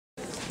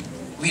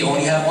We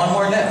only have one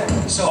more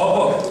left. So,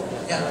 Opo.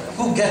 yeah,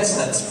 who gets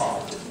that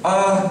spot?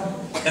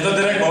 Ito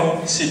direct mo,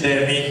 si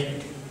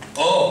Demi.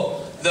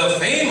 Oh, the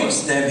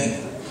famous Demi.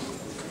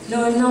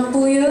 Noon lang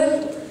po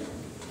yun.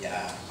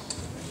 Yeah,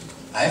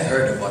 I've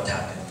heard of what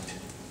happened.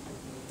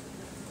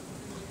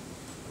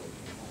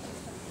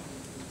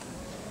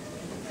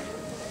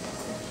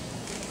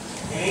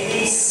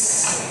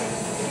 Ladies,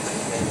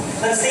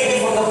 let's take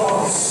it from the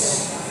chorus.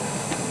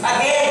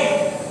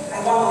 Again, I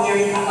want to hear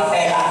it a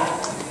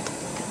cappella.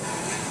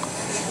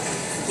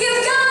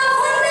 You've got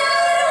one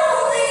night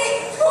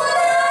only,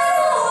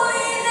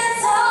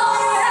 that's all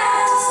you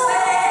have to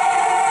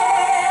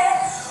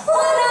spare.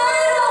 One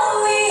night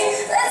only,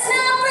 let's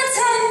not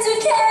pretend to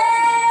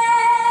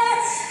care.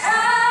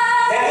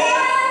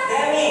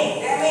 Demi!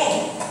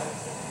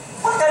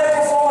 What kind of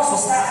performance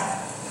was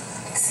that?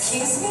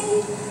 Excuse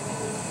me?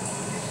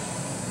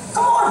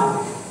 Come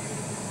on!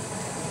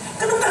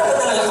 Ganun ka na ba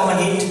talaga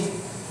kamanhid?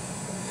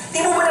 Di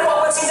mo ba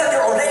napapansin that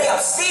you're already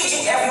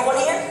upstaging everyone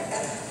here?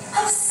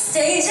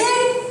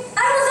 Upstaging?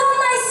 I was on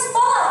my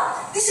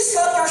spot! This is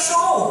not your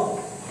show.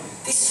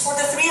 This is for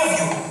the three of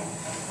you.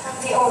 I'm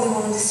the only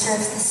one who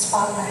deserves the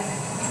spotlight.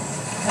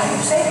 What do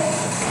you say?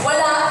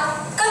 Wala!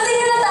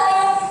 Continue na tayo!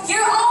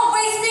 You're all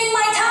wasting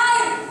my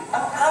time!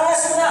 Ang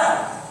angas mo na.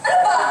 Ano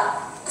ba?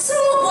 Gusto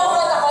mo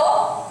magbuhat ako?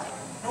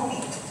 No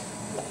need.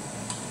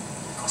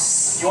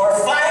 Because you're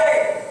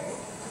fired!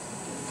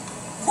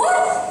 What?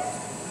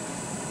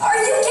 Are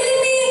you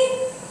kidding me?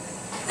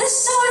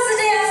 This show is the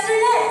day after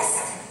next.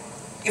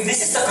 If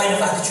this is the kind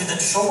of attitude that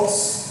you show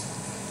us,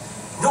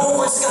 no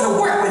one's gonna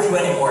work with you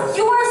anymore.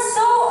 You are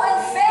so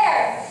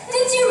unfair.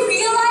 Did you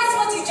realize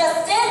what you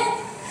just did?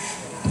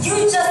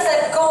 You just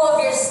let go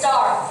of your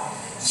star.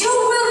 You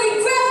will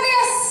regret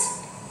this.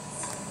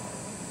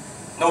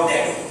 No,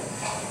 Demi.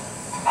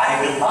 I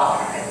will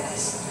not regret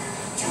this.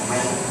 You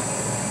will.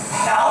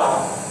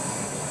 Now,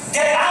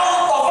 get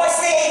out of my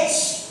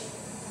stage!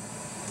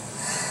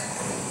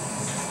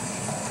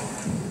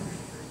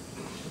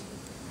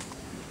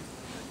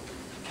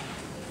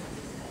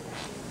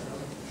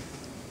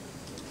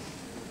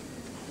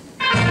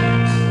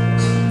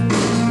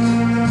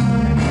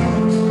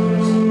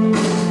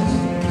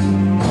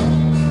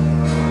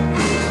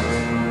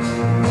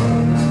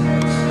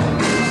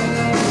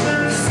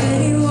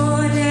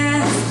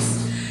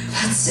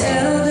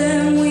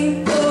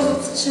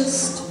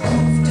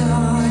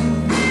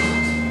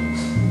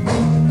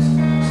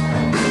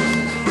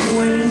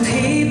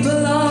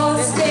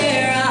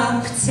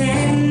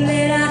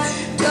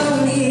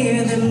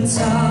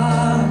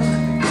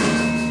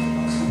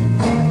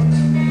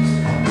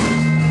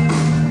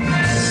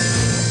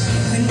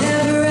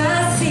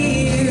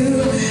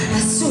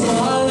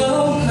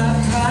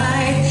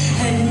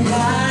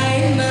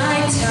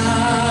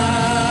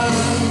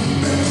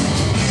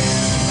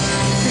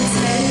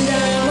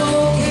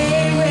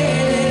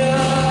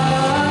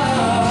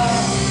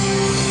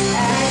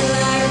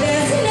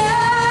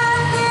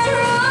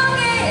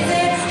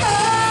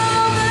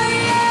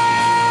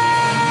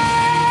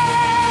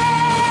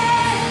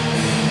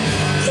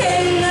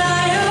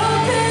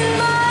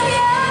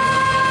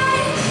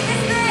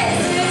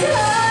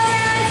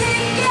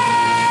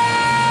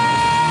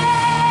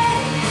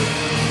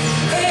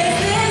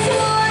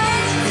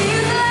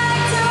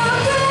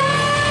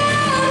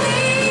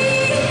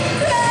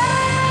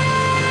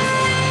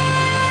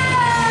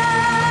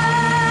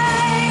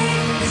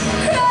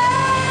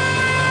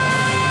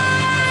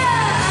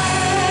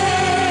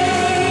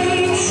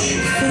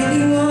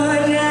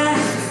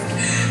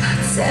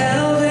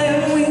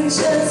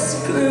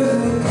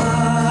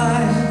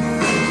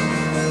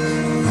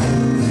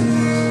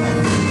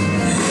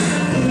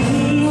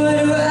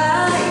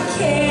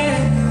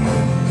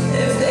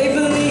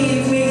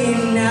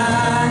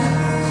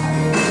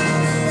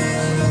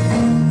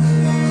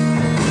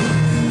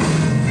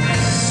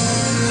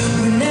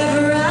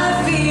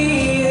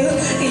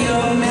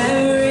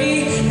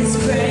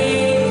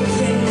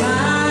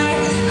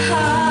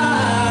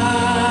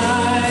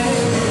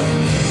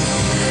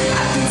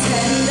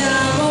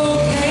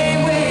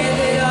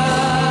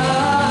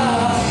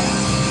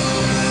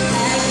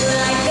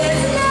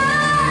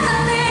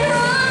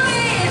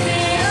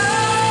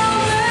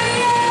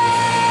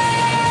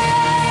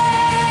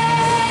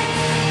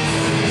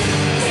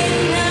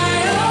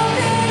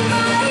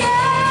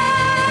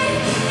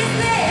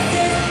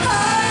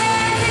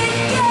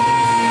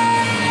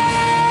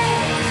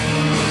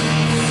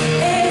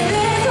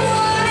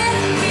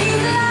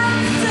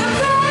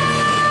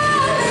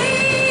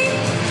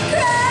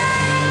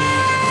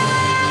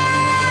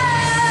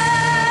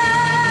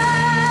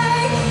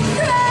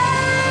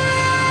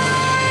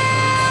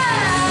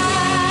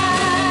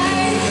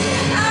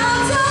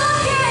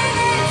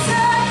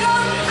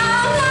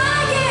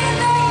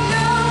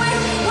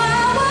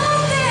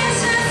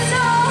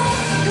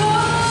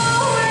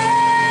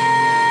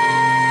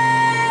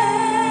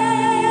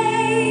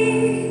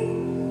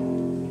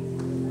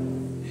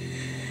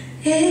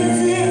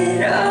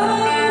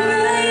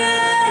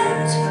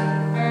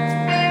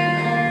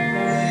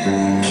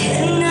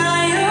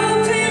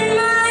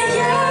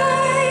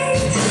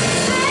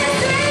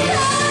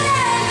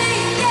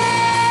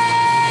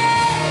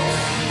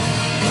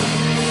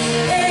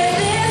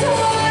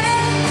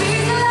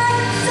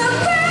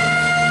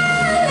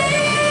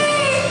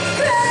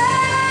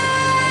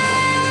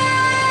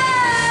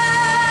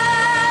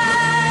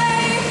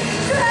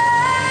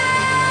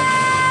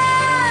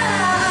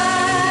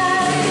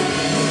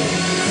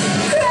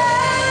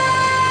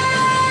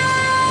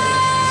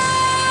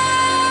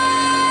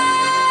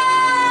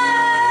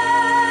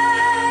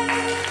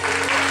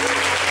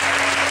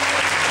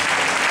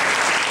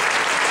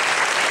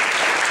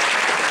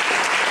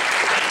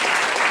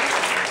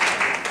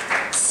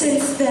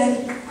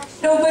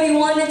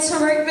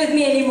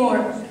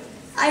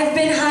 I've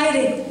been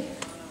hiding,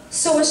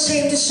 so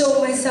ashamed to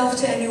show myself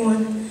to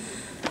anyone.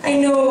 I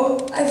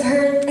know I've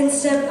hurt and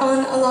stepped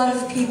on a lot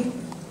of people.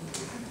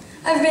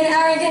 I've been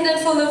arrogant and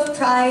full of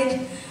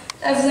pride.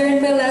 I've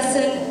learned my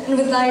lesson and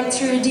would like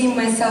to redeem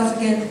myself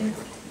again.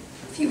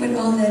 If you would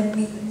all let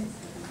me.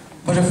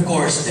 But of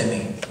course,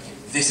 Demi,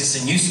 this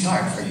is a new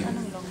start for you.